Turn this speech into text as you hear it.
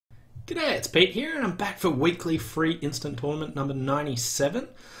G'day, it's Pete here, and I'm back for weekly free instant tournament number 97.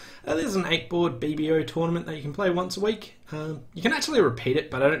 This is an 8-board BBO tournament that you can play once a week. You can actually repeat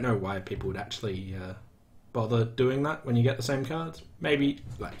it, but I don't know why people would actually bother doing that when you get the same cards. Maybe,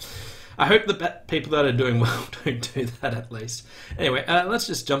 I hope the people that are doing well don't do that at least. Anyway, let's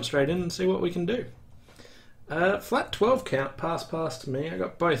just jump straight in and see what we can do. Flat 12 count, pass to me. I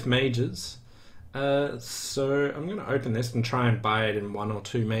got both majors. So I'm going to open this and try and buy it in 1 or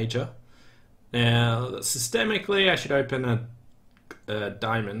 2 major. Now, systemically, I should open a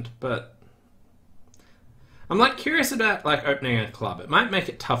diamond, but I'm curious about opening a club. It might make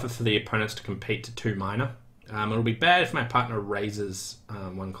it tougher for the opponents to compete to 2 minor. It'll be bad if my partner raises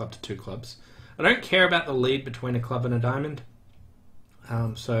 1 club to 2 clubs. I don't care about the lead between a club and a diamond.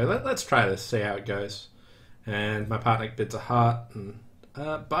 So let's try this, see how it goes. And my partner bids a heart and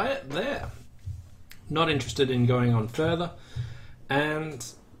buy it there. Not interested in going on further. And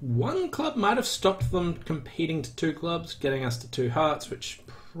 1 club might have stopped them competing to 2 clubs, getting us to 2 hearts, which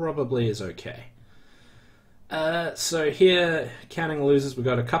probably is okay. So here, counting losers, we've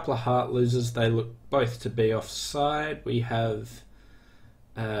got a couple of heart losers. They look both to be offside. We have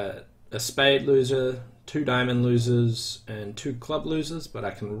a spade loser, 2 diamond losers, and 2 club losers, but I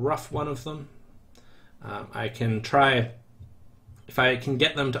can rough one of them. I can try, if I can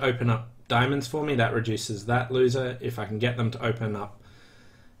get them to open up diamonds for me, that reduces that loser. If I can get them to open up,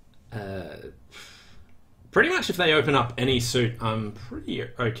 pretty much if they open up any suit, I'm pretty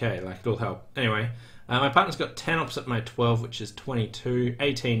okay, it'll help. Anyway, my partner's got 10 opposite my 12, which is 22,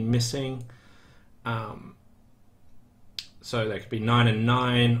 18 missing. So they could be 9 and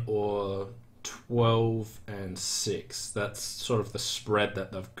 9 or 12 and 6. That's sort of the spread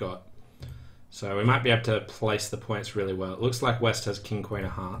that they've got. So we might be able to place the points really well. It looks like West has King, Queen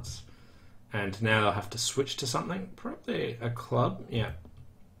of Hearts. And now they'll have to switch to something. Probably a club, yeah.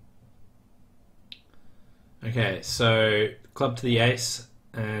 Okay, so club to the ace,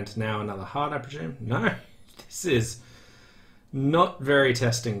 and now another heart, I presume? No, this is not very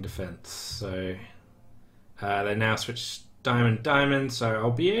testing defense. So they now switch diamond, so I'll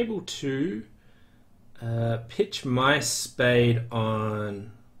be able to pitch my spade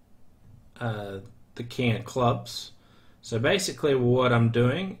on the king of clubs. So basically what I'm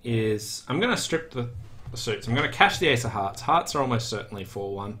doing is I'm going to strip the suits. I'm going to cash the ace of hearts. Hearts are almost certainly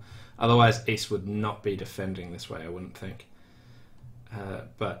 4-1. Otherwise, East would not be defending this way, I wouldn't think.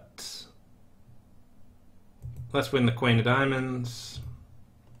 But let's win the Queen of Diamonds.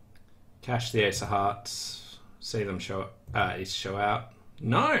 Cash the Ace of Hearts. See them show East show out.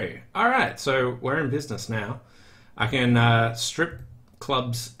 No! Alright, so we're in business now. I can strip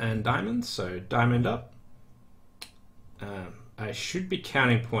clubs and diamonds, so diamond up. I should be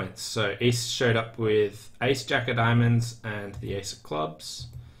counting points. So East showed up with Ace, Jack of Diamonds, and the Ace of Clubs.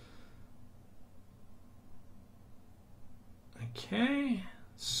 Okay,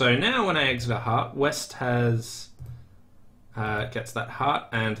 so now when I exit a heart, West has gets that heart,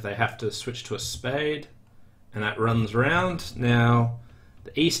 and they have to switch to a spade, and that runs round. Now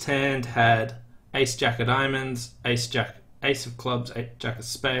the East hand had Ace, Jack of Diamonds, Ace, Jack, Ace of Clubs, Jack of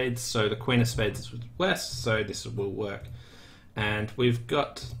Spades, so the Queen of Spades is with West, so this will work. And we've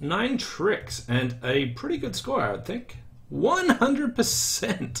got 9 tricks and a pretty good score, I would think.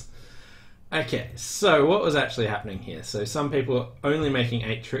 100%! Okay, so what was actually happening here? So some people are only making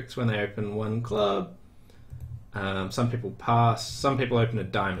 8 tricks when they open 1 club. Some people pass, some people open a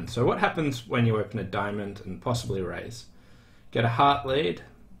diamond. So what happens when you open a diamond and possibly raise? Get a heart lead,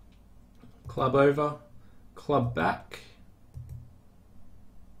 club over, club back,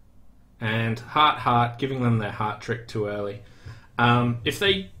 and heart, giving them their heart trick too early. If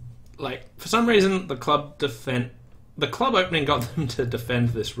they, for some reason, the club opening got them to defend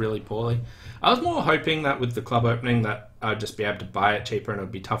this really poorly. I was more hoping that with the club opening that I'd just be able to buy it cheaper and it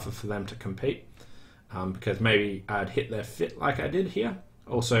would be tougher for them to compete. Because maybe I'd hit their fit like I did here.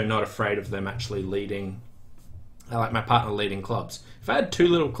 Also not afraid of them actually leading, I like my partner leading clubs. If I had 2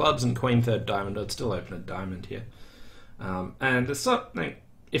 little clubs and Queen 3rd diamond, I'd still open a diamond here. And it's something,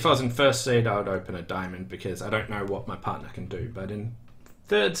 if I was in first seed, I would open a diamond because I don't know what my partner can do. But in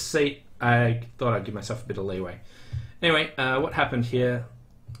 3rd seat, I thought I'd give myself a bit of leeway. Anyway, what happened here,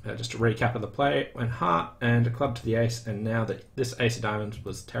 just a recap of the play, went heart and a club to the ace, and now that this ace of diamonds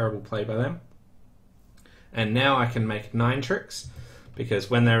was a terrible play by them. And now I can make 9 tricks, because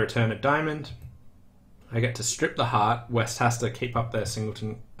when they return a diamond, I get to strip the heart. West has to keep up their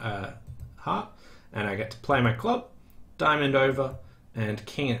singleton heart, and I get to play my club, diamond over, and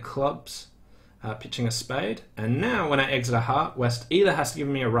king of clubs, pitching a spade. And now when I exit a heart, West either has to give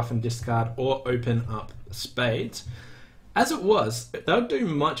me a rough and discard or open up spades. As it was, they'll do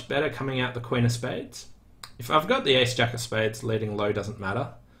much better coming out the Queen of Spades. If I've got the Ace Jack of Spades, leading low doesn't matter.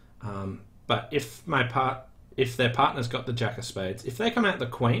 But if their partner's got the Jack of Spades, if they come out the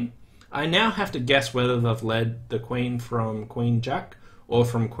Queen, I now have to guess whether they've led the Queen from Queen Jack or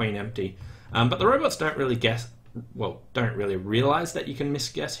from Queen Empty. But the robots don't really realize that you can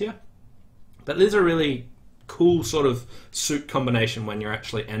misguess here. But there's a really cool sort of suit combination when you're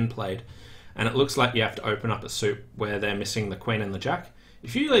actually end played, and it looks like you have to open up a suit where they're missing the Queen and the Jack.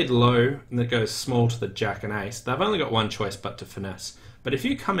 If you lead low and it goes small to the Jack and Ace, they've only got one choice but to finesse. But if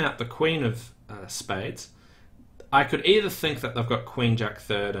you come out the Queen of Spades, I could either think that they've got Queen Jack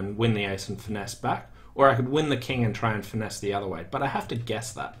third and win the Ace and finesse back, or I could win the King and try and finesse the other way. But I have to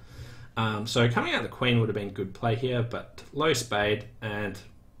guess that. So coming out the Queen would have been good play here, but low spade, and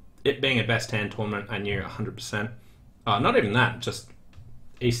it being a best hand tournament, I knew 100%. Not even that, just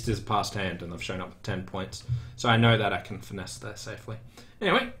East is past hand and they've shown up with 10 points. So I know that I can finesse there safely.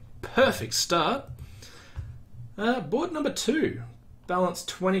 Anyway, perfect start. Board number 2. Balance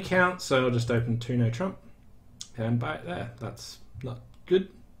 20 count, so I'll just open 2 no trump. And buy it there. That's not good.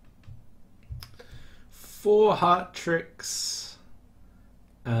 4 heart tricks.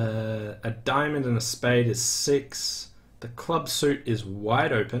 A diamond and a spade is 6. The club suit is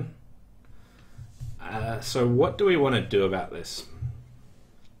wide open. So what do we want to do about this?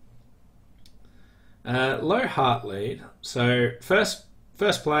 Low heart lead. So first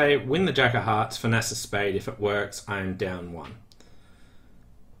play, win the Jack of Hearts, finesse a spade. If it works, I'm down 1.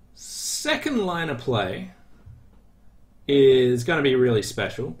 Second line of play is going to be really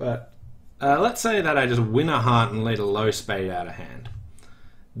special, but let's say that I just win a heart and lead a low spade out of hand.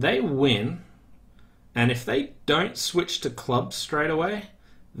 They win, and if they don't switch to clubs straight away,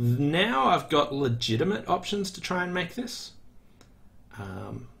 now I've got legitimate options to try and make this.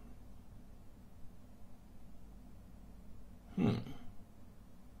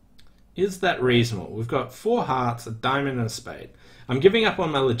 Is that reasonable? We've got 4 hearts, a diamond and a spade. I'm giving up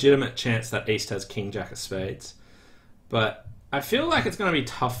on my legitimate chance that East has King Jack of Spades, but I feel like it's going to be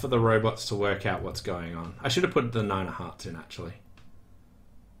tough for the robots to work out what's going on. I should have put the 9 of hearts in, actually.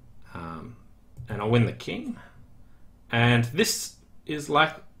 And I'll win the King. And this is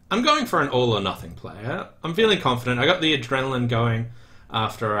like, I'm going for an all or nothing play. I'm feeling confident. I got the adrenaline going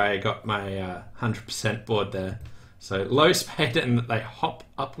after I got my 100% board there. So low spade, and they hop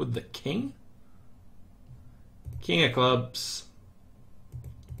up with the King. King of clubs.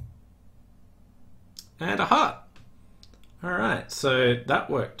 And a heart. Alright, so that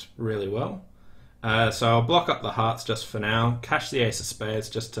worked really well. So I'll block up the hearts just for now. Cash the Ace of Spades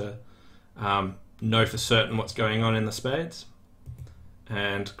just to know for certain what's going on in the spades.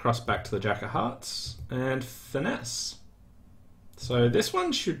 And cross back to the Jack of Hearts. And finesse. So this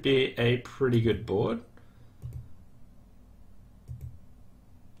one should be a pretty good board.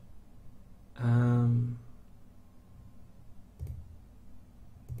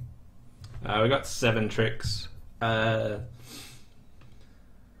 We got 7 tricks. Yeah,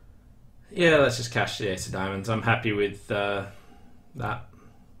 let's just cash the Ace of Diamonds. I'm happy with that.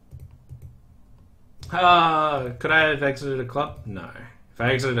 Could I have exited a club? No. If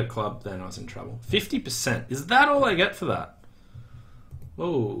I exited a club, then I was in trouble. 50%. Is that all I get for that?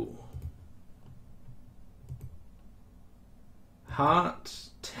 Whoa. Heart,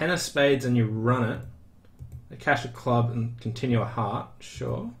 10 of spades, and you run it. I cash a club and continue a heart.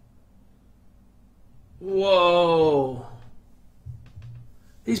 Sure. Whoa.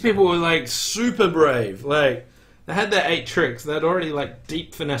 These people were like super brave. Like, they had their 8 tricks. They'd already like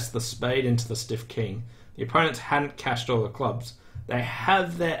deep finessed the spade into the stiff king. The opponents hadn't cashed all the clubs. They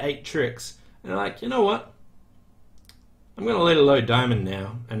have their 8 tricks. And they're like, you know what? I'm going to let a low diamond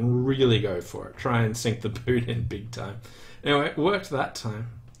now and really go for it. Try and sink the boot in big time. Anyway, it worked that time.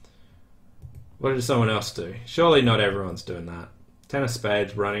 What did someone else do? Surely not everyone's doing that. 10 of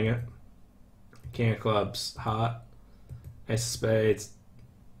spades, running it. King of clubs, heart. Ace of spades.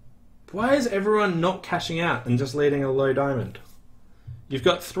 Why is everyone not cashing out and just leading a low diamond? You've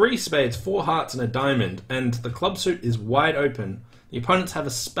got 3 spades, 4 hearts and a diamond, and the club suit is wide open. The opponents have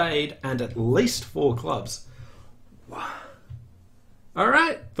a spade and at least 4 clubs.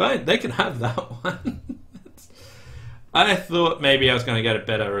 Alright, fine, they can have that one. I thought maybe I was going to get a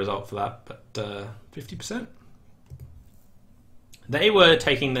better result for that, but 50%. They were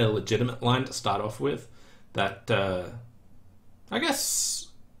taking the legitimate line to start off with. That, I guess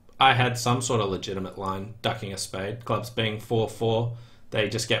I had some sort of legitimate line, ducking a spade. Clubs being 4-4, they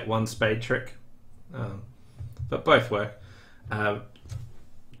just get 1 spade trick. But both work.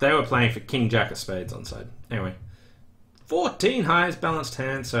 They were playing for King Jack of Spades on side. Anyway, 14 highs, balanced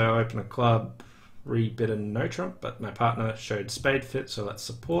hand, so I open a club. 3 bid and no trump, but my partner showed spade fit, so let's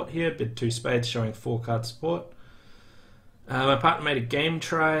support here. Bid 2 spades, showing 4-card support. My partner made a game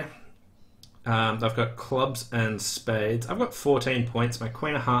try. I've got clubs and spades. I've got 14 points. My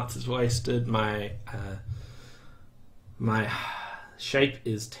queen of hearts is wasted. My shape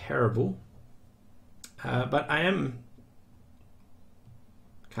is terrible, but I am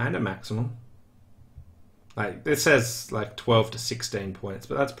kind of maximum. Like, this says like 12 to 16 points,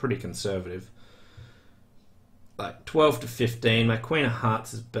 but that's pretty conservative. Like 12 to 15. My queen of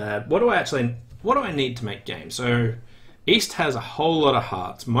hearts is bad. What do I need to make game? So East has a whole lot of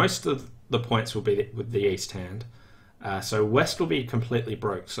hearts. Most of the points will be with the East hand. So West will be completely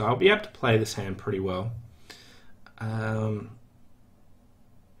broke. So I'll be able to play this hand pretty well.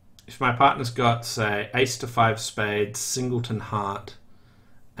 If my partner's got, say, Ace to 5 spades, Singleton heart,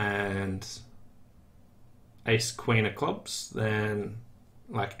 and Ace Queen of clubs, then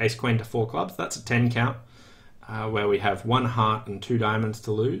like Ace Queen to 4 clubs, that's a 10 count, where we have 1 heart and 2 diamonds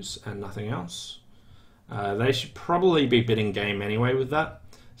to lose and nothing else. They should probably be bidding game anyway with that,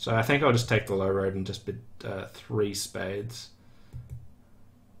 so I think I'll just take the low road and just bid 3 spades.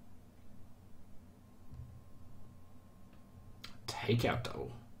 Takeout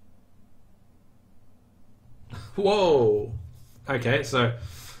double. Whoa! Okay, so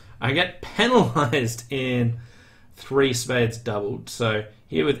I get penalized in 3 spades doubled. So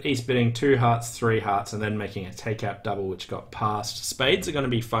here with East bidding 2 hearts, 3 hearts, and then making a takeout double, which got passed. Spades are going to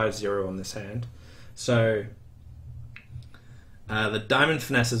be 5-0 on this hand. So the diamond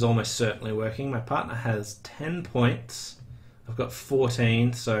finesse is almost certainly working. My partner has 10 points. I've got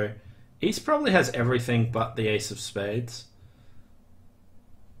 14, so East probably has everything but the Ace of Spades.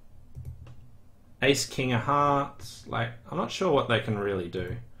 Ace King of Hearts, like, I'm not sure what they can really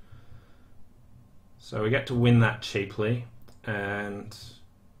do. So we get to win that cheaply, and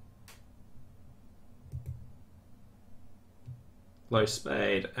low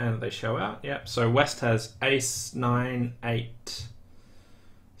spade, and they show out. Yep, so West has Ace, 9, 8,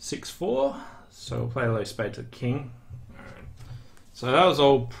 6, 4. So we'll play low spade to the King. Alright. So that was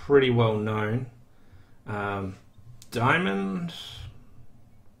all pretty well known. Diamond.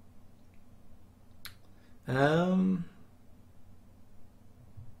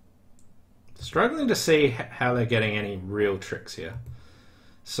 Struggling to see how they're getting any real tricks here.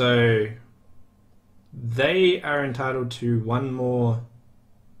 So they are entitled to one more,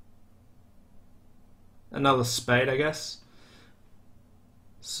 another spade, I guess.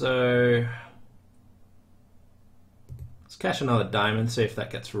 So let's cash another diamond, see if that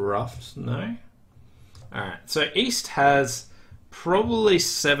gets roughed. No. Alright, so East has probably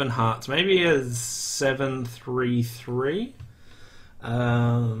 7 hearts, maybe a 7-3-3.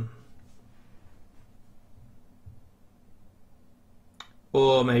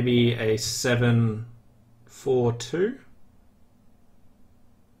 Or maybe a 7-4-2.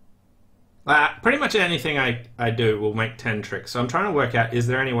 Pretty much anything I do will make 10 tricks. So I'm trying to work out, is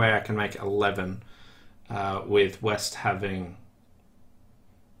there any way I can make 11 with West having...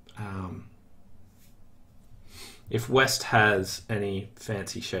 if West has any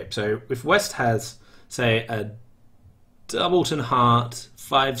fancy shape. So if West has, say, a doubleton heart,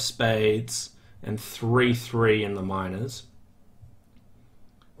 5 spades, and 3-3 in the minors,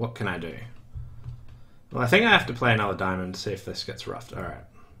 what can I do? Well, I think I have to play another diamond to see if this gets roughed. Alright.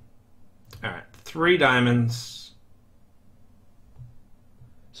 Alright, 3 diamonds.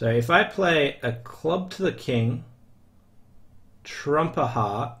 So if I play a club to the King, trump a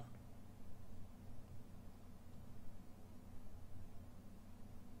heart,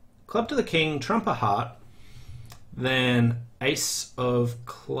 club to the King, trump a heart, then Ace of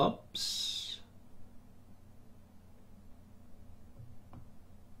clubs.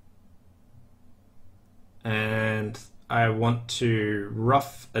 And I want to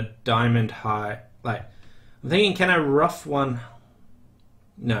rough a diamond high. Like, I'm thinking, can I rough one?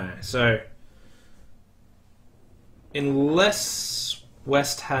 No. So, unless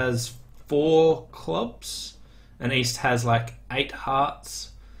West has 4 clubs and East has like 8 hearts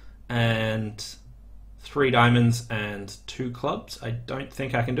and 3 diamonds and 2 clubs, I don't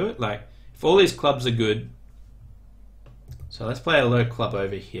think I can do it. Like, if all these clubs are good, so let's play a low club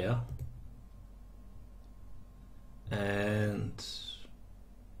over here. And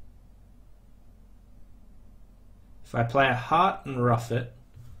if I play a heart and rough it,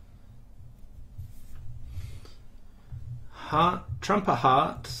 heart, trump a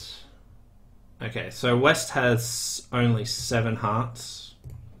heart. Okay, so West has only 7 hearts.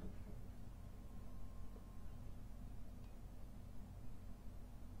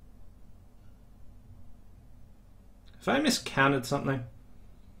 Have I miscounted something?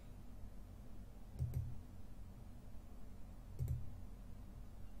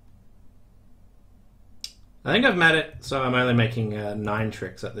 I think I've met it, so I'm only making 9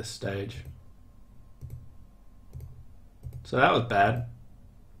 tricks at this stage. So that was bad.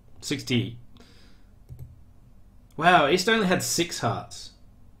 60. Wow, East only had 6 hearts.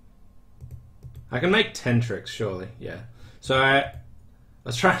 I can make 10 tricks, surely. Yeah. So I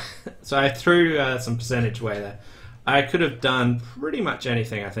was trying. So I threw some percentage away there. I could have done pretty much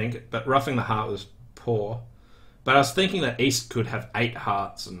anything, I think, but roughing the heart was poor. But I was thinking that East could have 8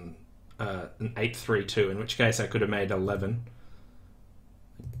 hearts and an 8-3-2, in which case I could have made 11.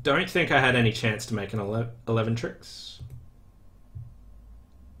 Don't think I had any chance to make an 11 tricks.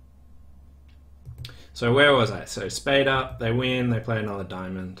 So where was I? So spade up, they win, they play another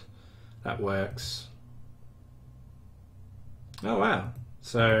diamond. That works. Oh wow.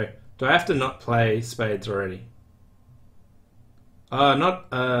 So do I have to not play spades already? Not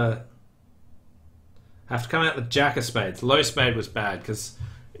have to come out the jack of spades. Low spade was bad because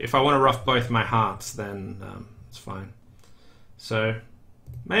if I want to rough both my hearts, then it's fine. So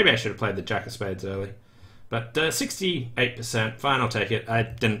maybe I should have played the jack of spades early. But 68%, fine, I'll take it. I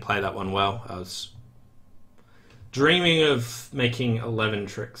didn't play that one well. I was dreaming of making 11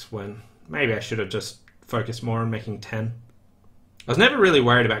 tricks when maybe I should have just focused more on making 10. I was never really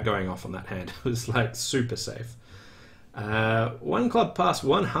worried about going off on that hand. It was like super safe. 1 club pass,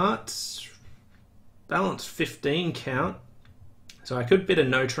 1 heart, balance 15 count. So I could bid a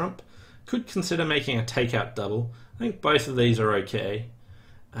no trump. Could consider making a takeout double. I think both of these are okay.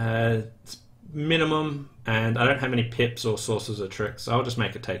 It's minimum, and I don't have any pips or sources of tricks, so I'll just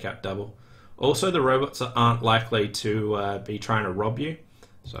make a takeout double. Also, the robots aren't likely to be trying to rob you,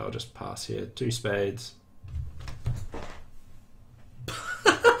 so I'll just pass here. 2 spades.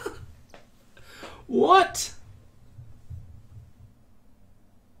 What?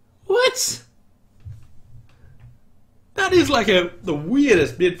 What? That is like the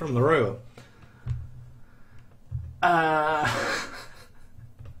weirdest bid from the robot.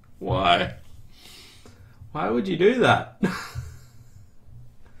 Why? Why would you do that?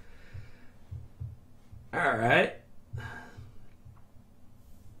 Alright.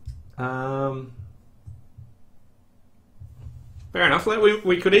 Fair enough.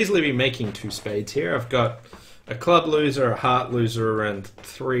 We could easily be making 2 spades here. I've got a club loser, a heart loser, and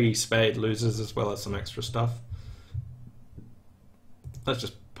 3 spade losers, as well as some extra stuff. Let's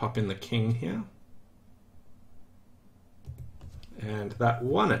just pop in the king here. And that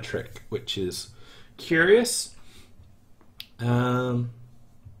won a trick, which is curious.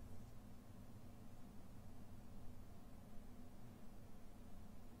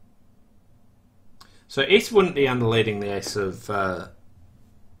 So East wouldn't be underleading the ace of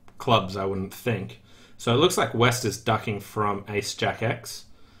clubs, I wouldn't think. So it looks like West is ducking from ace jack X.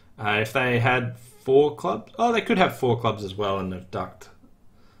 If they had 4 clubs, oh, they could have 4 clubs as well, and they've ducked.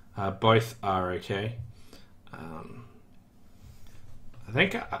 Both are okay. I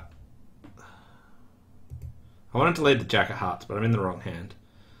think I wanted to lead the jack of hearts, but I'm in the wrong hand.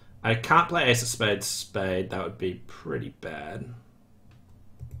 I can't play ace of spades, spade. That would be pretty bad.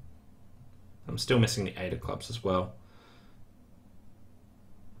 I'm still missing the 8 of clubs as well.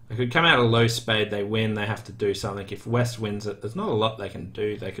 I could come out a low spade, they win, they have to do something. If West wins it, there's not a lot they can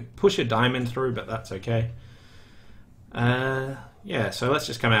do. They could push a diamond through, but that's okay. Yeah, so let's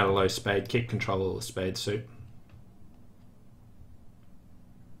just come out a low spade, keep control of the spade suit.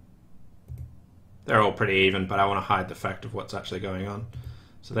 They're all pretty even, but I want to hide the fact of what's actually going on.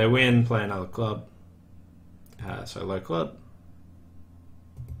 So they win, play another club. So low club.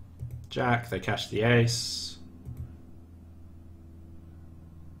 Jack, they cash the ace.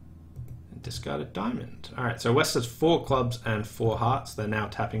 And discard a diamond. Alright, so West has 4 clubs and 4 hearts. They're now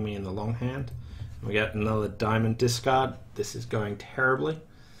tapping me in the long hand. We get another diamond discard. This is going terribly.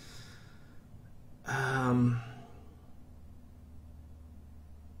 I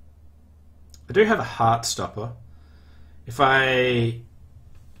do have a heart stopper. If I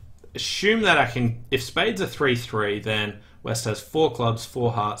assume that I can... If spades are 3-3, then West has 4 clubs,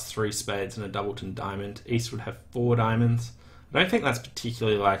 4 hearts, 3 spades, and a doubleton diamond. East would have 4 diamonds. I don't think that's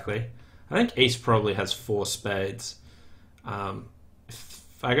particularly likely. I think East probably has 4 spades.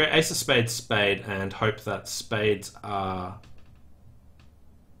 If I go ace of spades, spade, and hope that spades are...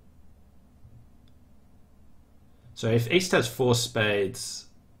 So if East has 4 spades,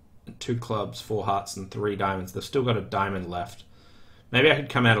 2 clubs, 4 hearts, and 3 diamonds, they've still got a diamond left. Maybe I could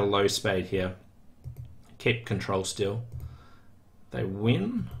come out a low spade here. Keep control still. They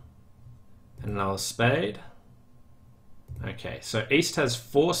win. And another spade. Okay, so East has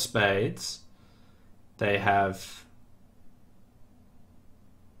 4 spades. They have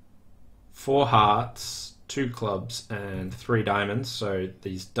 4 hearts, 2 clubs, and 3 diamonds. So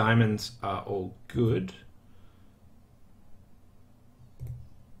these diamonds are all good.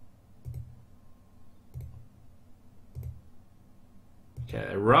 Okay,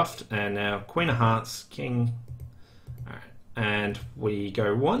 they're ruffed, and now Queen of Hearts, King. Alright, and we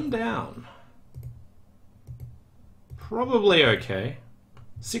go one down. Probably okay.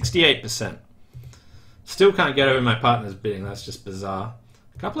 68%. Still can't get over my partner's bidding, that's just bizarre.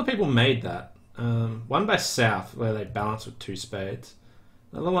 A couple of people made that. One by South, where they balance with 2 spades.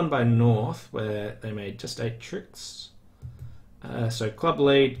 Another one by North, where they made just 8 tricks. So club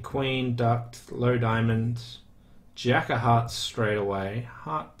lead, queen, ducked, low diamond, jack of hearts straight away,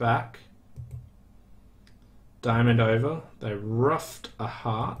 heart back, diamond over. They ruffed a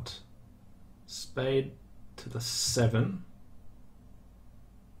heart, spade to the 7.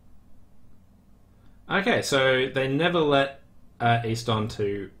 Okay, so they never let East on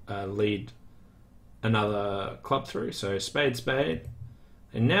to lead another club through. So spade, spade.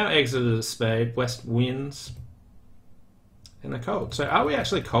 They now exited a spade. West wins. And they're cold. So are we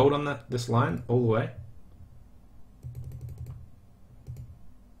actually cold on this line all the way?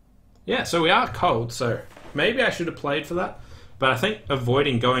 Yeah, so we are cold. So maybe I should have played for that. But I think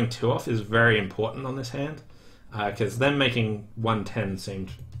avoiding going 2 off is very important on this hand. Because them making 110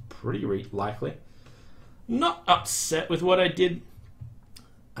 seemed pretty likely. Not upset with what I did.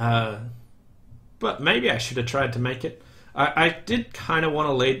 But maybe I should have tried to make it. I did kind of want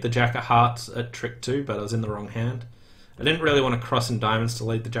to lead the jack of hearts at trick 2, but I was in the wrong hand. I didn't really want to cross in diamonds to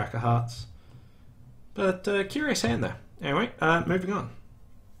lead the jack of hearts. But curious hand there. Anyway, moving on.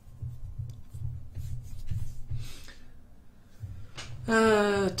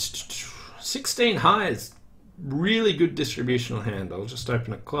 Uh, 16 highs. Really good distributional hand. I'll just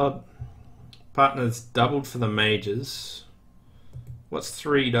open a club. Partner's doubled for the majors. What's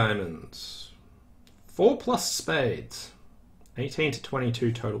 3 diamonds? 4 plus spades. 18 to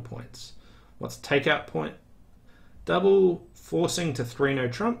 22 total points. What's takeout point? Double, forcing to 3 no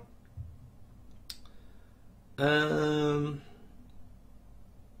trump. I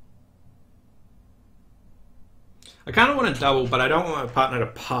kind of want to double, but I don't want my partner to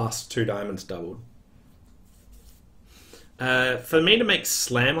pass 2 diamonds doubled. For me to make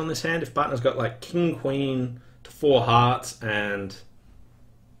slam on this hand, if partner's got like king, queen to 4 hearts and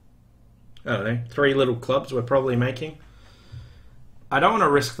I don't know, 3 little clubs we're probably making. I don't want to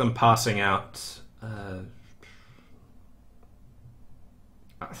risk them passing out.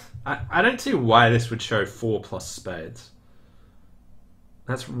 I don't see why this would show 4 plus spades.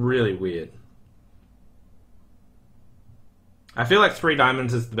 That's really weird. I feel like 3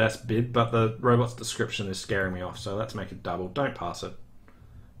 diamonds is the best bid, but the robot's description is scaring me off, so let's make it double. Don't pass it.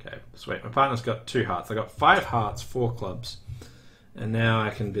 Okay, sweet. My partner's got 2 hearts. I got 5 hearts, 4 clubs. And now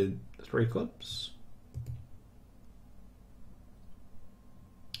I can bid 3 clubs.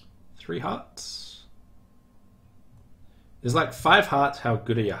 3 hearts. Is like 5 hearts, how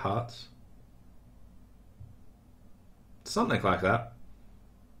good are your hearts? Something like that.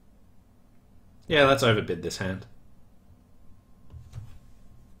 Yeah, let's overbid this hand.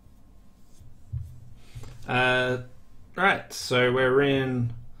 Right, so we're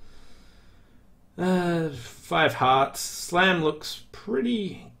in 5 hearts. Slam looks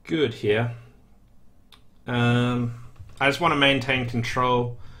pretty good here. I just want to maintain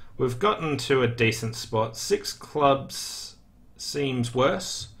control. We've gotten to a decent spot. 6 clubs seems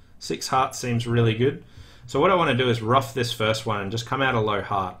worse. 6 hearts seems really good. So what I want to do is rough this first one and just come out a low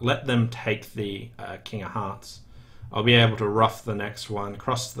heart. Let them take the king of hearts. I'll be able to rough the next one,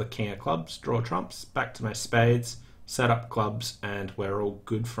 cross the king of clubs, draw trumps, back to my spades, set up clubs, and we're all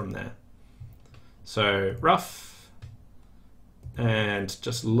good from there. So rough, and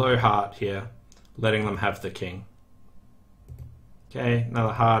just low heart here, letting them have the king. Okay,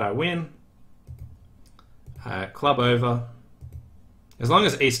 another heart, I win. Club over. As long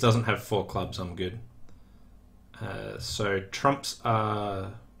as East doesn't have 4 clubs, I'm good. So trumps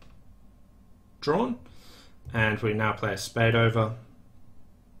are drawn. And we now play a spade over.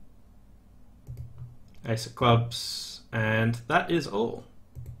 Ace of clubs. And that is all.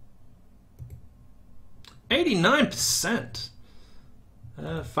 89%.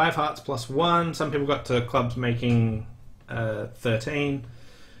 5 hearts plus 1. Some people got to clubs making 13.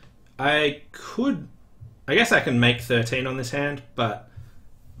 I guess I can make 13 on this hand, but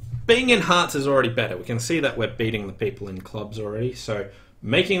being in hearts is already better. We can see that we're beating the people in clubs already, so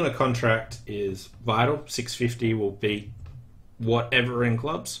making the contract is vital. 650 will beat whatever in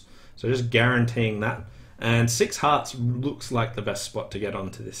clubs. So just guaranteeing that. And 6 hearts looks like the best spot to get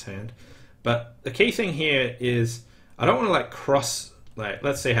onto this hand. But the key thing here is I don't want to like cross, like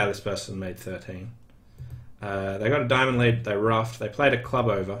let's see how this person made 13. They got a diamond lead, they roughed, they played a club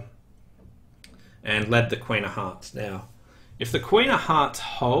over and led the queen of hearts. Now, if the queen of hearts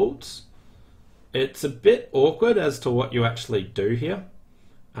holds, it's a bit awkward as to what you actually do here.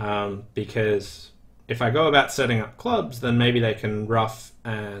 because if I go about setting up clubs, then maybe they can ruff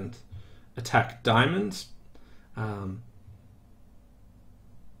and attack diamonds.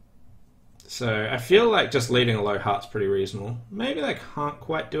 So I feel like just leading a low heart's pretty reasonable. Maybe they can't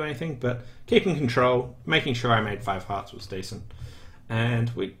quite do anything, but keeping control, making sure I made 5 hearts was decent.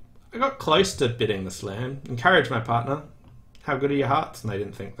 And I got close to bidding the slam. Encouraged my partner. How good are your hearts? And they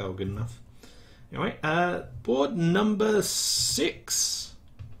didn't think they were good enough. Anyway, board number 6.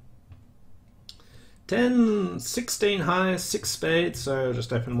 10, 16 high, 6 spades, so I'll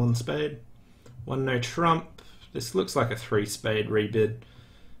just open 1 spade. 1 no trump. This looks like a 3 spade rebid.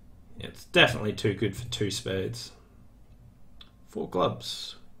 It's definitely too good for 2 spades. 4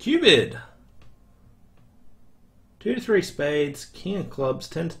 clubs. Q-bid. 2 to 3 spades, king of clubs,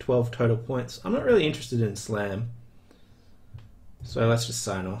 10 to 12 total points. I'm not really interested in slam. So let's just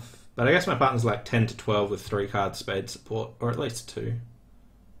sign off. But I guess my partner's like 10 to 12 with 3 card spade support, or at least 2.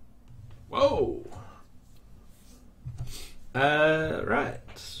 Whoa! Right.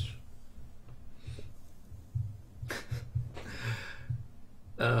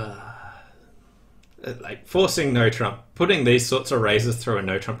 Like forcing no trump, putting these sorts of raises through a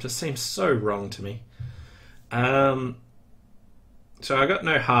no trump just seems so wrong to me. So I got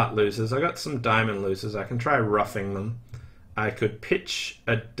no heart losers. I got some diamond losers. I can try roughing them. I could pitch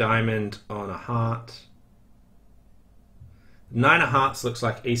a diamond on a heart. 9 of hearts looks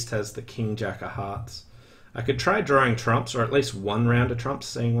like East has the king jack of hearts. I could try drawing trumps, or at least 1 round of trumps,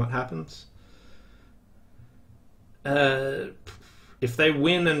 seeing what happens. If they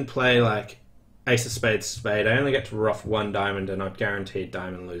win and play like ace of spades, spade, I only get to rough 1 diamond and I'd guarantee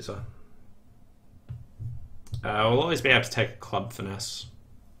diamond loser. I'll always be able to take a club finesse.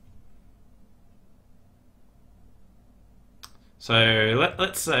 So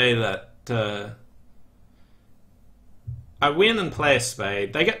let's say that I win and play a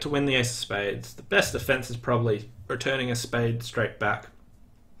spade. They get to win the ace of spades. The best defense is probably returning a spade straight back.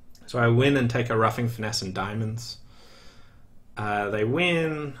 So I win and take a roughing finesse and diamonds. They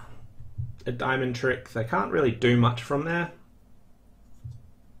win a diamond trick. They can't really do much from there.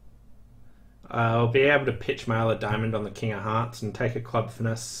 I'll be able to pitch my other diamond on the king of hearts and take a club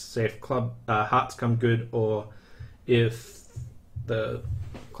finesse, see if hearts come good or if the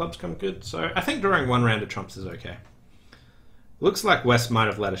clubs come good. So I think drawing 1 round of trumps is okay. Looks like West might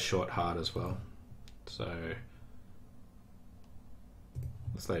have let a short heart as well. So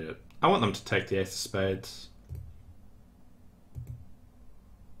let's let it. I want them to take the ace of spades.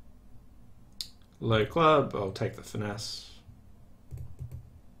 Low club, I'll take the finesse.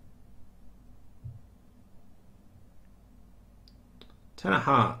 Ten of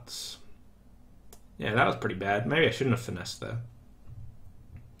hearts. Yeah, that was pretty bad. Maybe I shouldn't have finessed there.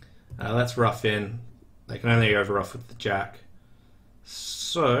 Let's rough in. They can only over rough with the jack.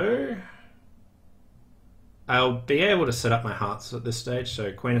 So I'll be able to set up my hearts at this stage.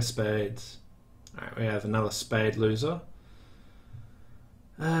 So queen of spades. Alright, we have another spade loser.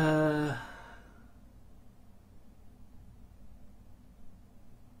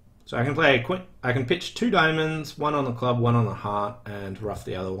 So I can play I can pitch 2 diamonds, 1 on the club, 1 on the heart, and rough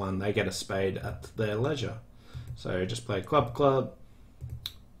the other one. They get a spade at their leisure. So just play club, club,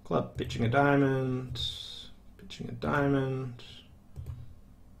 club, pitching a diamond,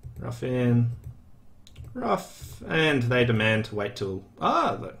 rough in, rough, and they demand to wait till,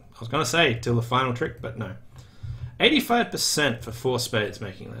 I was going to say till the final trick, but no. 85% for 4 spades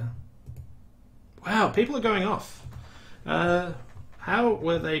making there. Wow, people are going off. How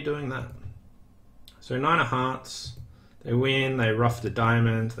were they doing that? So 9 of hearts, they win, they roughed a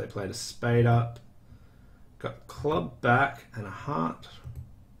diamond, they played a spade up, got club back and a heart.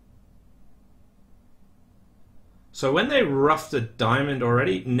 So when they roughed a diamond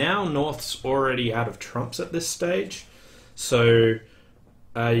already, now North's already out of trumps at this stage. So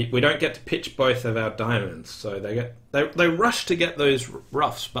we don't get to pitch both of our diamonds. So they rush to get those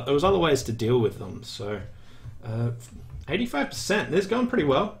roughs, but there was other ways to deal with them. So 85%. This is going pretty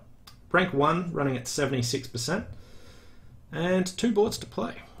well. Rank 1 running at 76%. And 2 boards to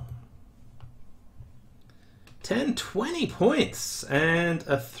play. 10, 20 points. And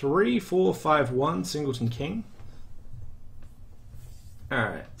a 3, 4, 5, 1 singleton king.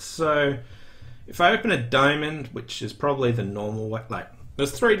 Alright, so if I open a diamond, which is probably the normal way, like,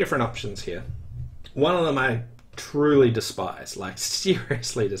 there's 3 different options here. One of them I truly despise, like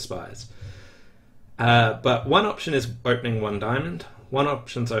seriously despise. But one option is opening 1 diamond, one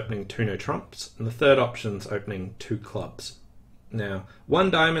option's opening 2 no trumps, and the third option's opening 2 clubs. Now, 1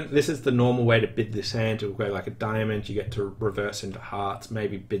 diamond, this is the normal way to bid this hand. It'll go like a diamond, you get to reverse into hearts,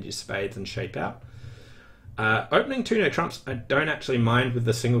 maybe bid your spades and shape out. Opening 2 no trumps, I don't actually mind with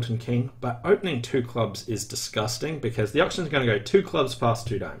the singleton king, but opening 2 clubs is disgusting because the auction is going to go 2 clubs past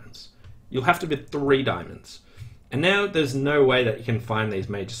 2 diamonds. You'll have to bid 3 diamonds. And now there's no way that you can find these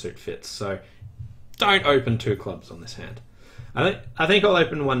major suit fits, so don't open 2 clubs on this hand. I think I'll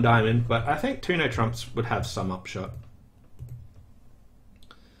open 1 diamond, but I think 2 no trumps would have some upshot.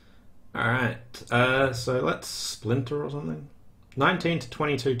 Alright, so let's splinter or something. 19 to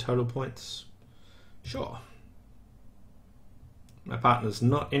 22 total points. Sure. My partner's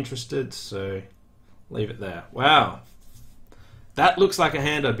not interested, so leave it there. Wow. That looks like a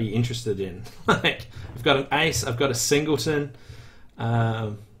hand I'd be interested in. Like, I've got an ace, I've got a singleton.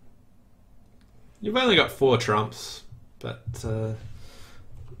 You've only got 4 trumps, but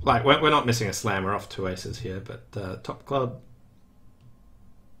like we're not missing a slam. We're off 2 aces here, but top club.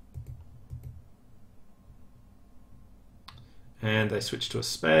 And they switch to a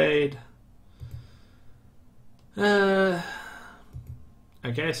spade. Okay,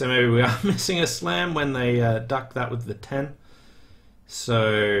 so maybe we are missing a slam when they duck that with the 10.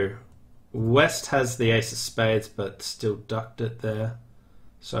 So West has the ace of spades, but still ducked it there.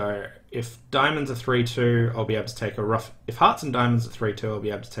 So if diamonds are 3-2, I'll be able to take a rough. If hearts and diamonds are 3-2, I'll be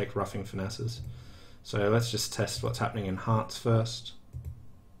able to take roughing finesses. So let's just test what's happening in hearts first.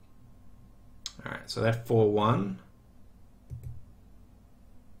 All right, so they're 4-1.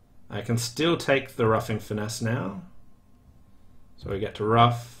 I can still take the roughing finesse now. So we get to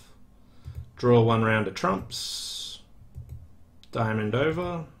rough, draw 1 round of trumps, diamond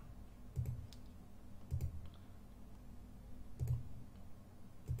over.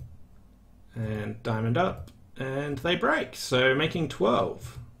 And diamond up, and they break, so making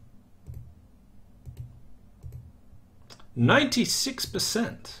 12.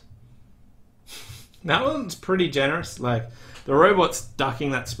 96%. That one's pretty generous. Like, the robot's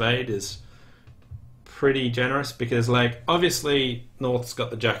ducking that spade is pretty generous because, like, obviously North's got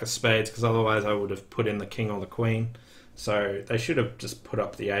the jack of spades because otherwise I would have put in the king or the queen. So they should have just put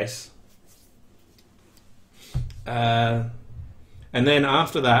up the ace. And then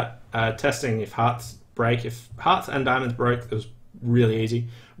after that, testing if hearts break. If hearts and diamonds broke, it was really easy.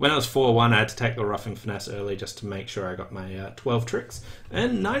 When I was 4-1, I had to take the roughing finesse early just to make sure I got my 12 tricks.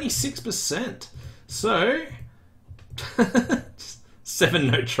 And 96%. So 7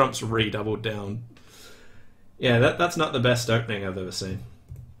 no trumps redoubled down. Yeah, that's not the best opening I've ever seen.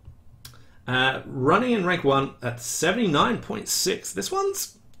 Running in rank 1 at 79.6. This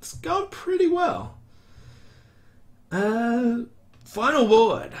one's going pretty well. Final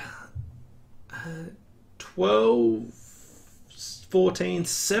board. 12, 14,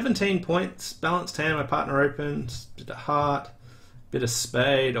 17 points. Balanced hand. My partner opens. Bit of heart. Bit of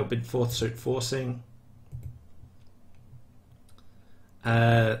spade. Or bid 4th suit forcing.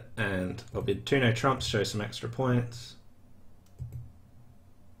 And I'll bid 2 no trumps, show some extra points.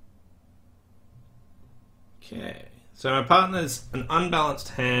 Okay, so my partner's an unbalanced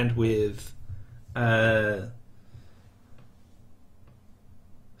hand with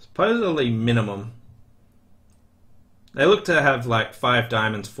supposedly minimum. They look to have like 5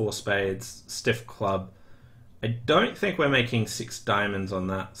 diamonds, 4 spades, stiff club. I don't think we're making 6 diamonds on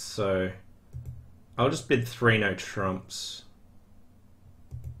that, so I'll just bid 3 no trumps.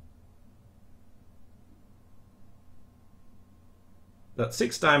 But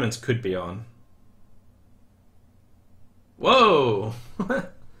 6 diamonds could be on. Whoa!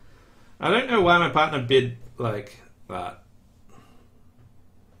 I don't know why my partner bid like that.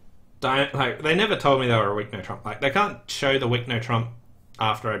 Like, they never told me they were a weak no trump. Like, they can't show the weak no trump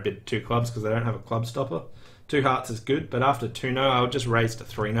after I bid 2 clubs because they don't have a club stopper. 2 hearts is good, but after 2 no, I would just raise to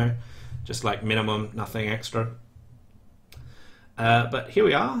 3 no. Just like minimum, nothing extra. But here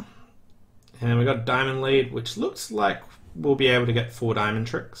we are. And we got a diamond lead, which looks like we'll be able to get 4 diamond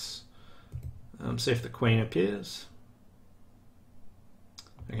tricks. See if the queen appears.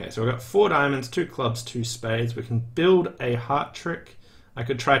 Okay, so we've got 4 diamonds, 2 clubs, 2 spades. We can build a heart trick. I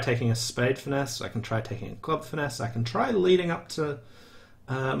could try taking a spade finesse. I can try taking a club finesse. I can try leading up to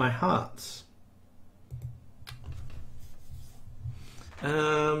my hearts.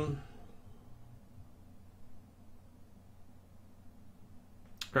 Alright,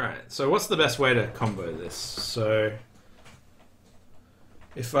 so what's the best way to combo this? So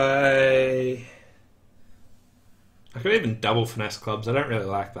if I could even double finesse clubs. I don't really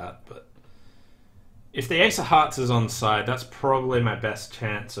like that, but if the ace of hearts is on side, that's probably my best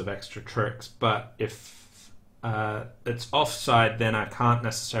chance of extra tricks. But if it's offside, then I can't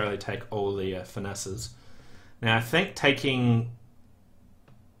necessarily take all the finesses. Now I think taking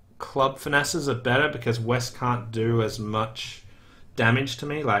club finesses are better because West can't do as much damage to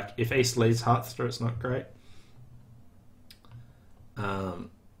me. Like if ace leads hearts through, it's not great.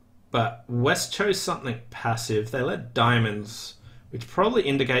 But West chose something passive. They led diamonds, which probably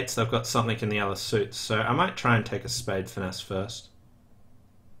indicates they've got something in the other suits. So I might try and take a spade finesse first.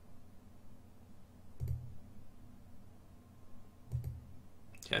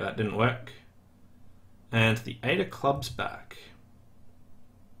 Okay, that didn't work. And the 8 of clubs back.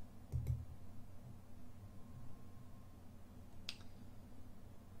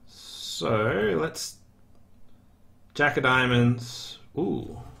 So let's Jack of diamonds.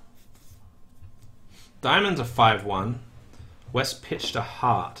 Ooh. Diamonds are 5-1. West pitched a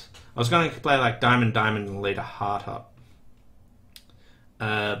heart. I was going to play like diamond, diamond, and lead a heart up.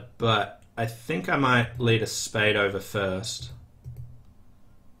 But I think I might lead a spade over first.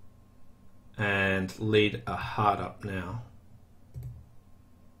 And lead a heart up now.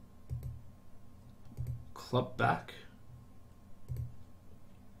 Club back.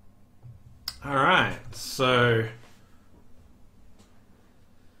 Alright, so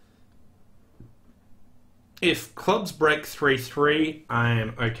if clubs break 3-3,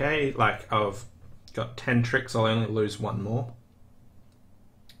 I'm okay. Like, I've got 10 tricks, I'll only lose one more.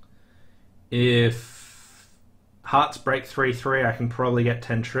 If hearts break 3-3, I can probably get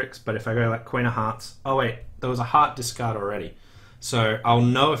 10 tricks, but if I go like Queen of Hearts... Oh wait, there was a heart discard already. So I'll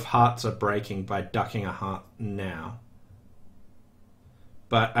know if hearts are breaking by ducking a heart now.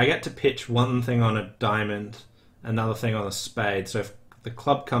 But I get to pitch one thing on a diamond, another thing on a spade. So if the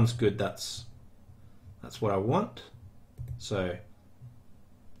club comes good, that's what I want. So,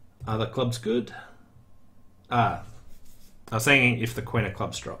 are the clubs good? I was saying if the Queen of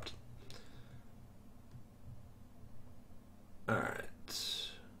Clubs dropped. Alright.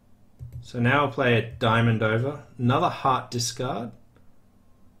 So now I'll play a diamond over. Another heart discard.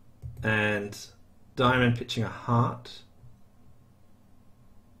 And diamond pitching a heart.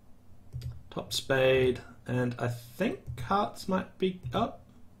 Top spade, and I think hearts might be up.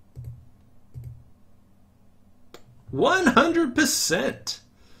 100%!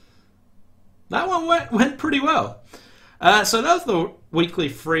 That one went pretty well. So that was the weekly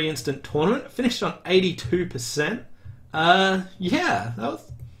free instant tournament. It finished on 82%. Yeah, that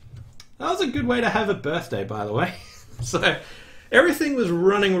was a good way to have a birthday, by the way. So everything was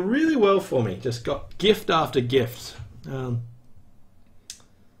running really well for me. Just got gift after gift.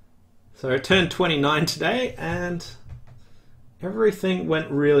 So I turned 29 today, and everything went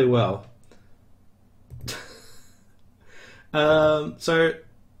really well. So,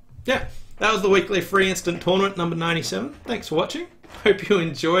 yeah, that was the weekly free instant tournament number 97. Thanks for watching. Hope you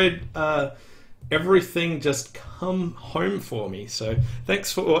enjoyed everything just come home for me. So,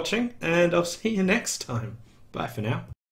 thanks for watching, and I'll see you next time. Bye for now.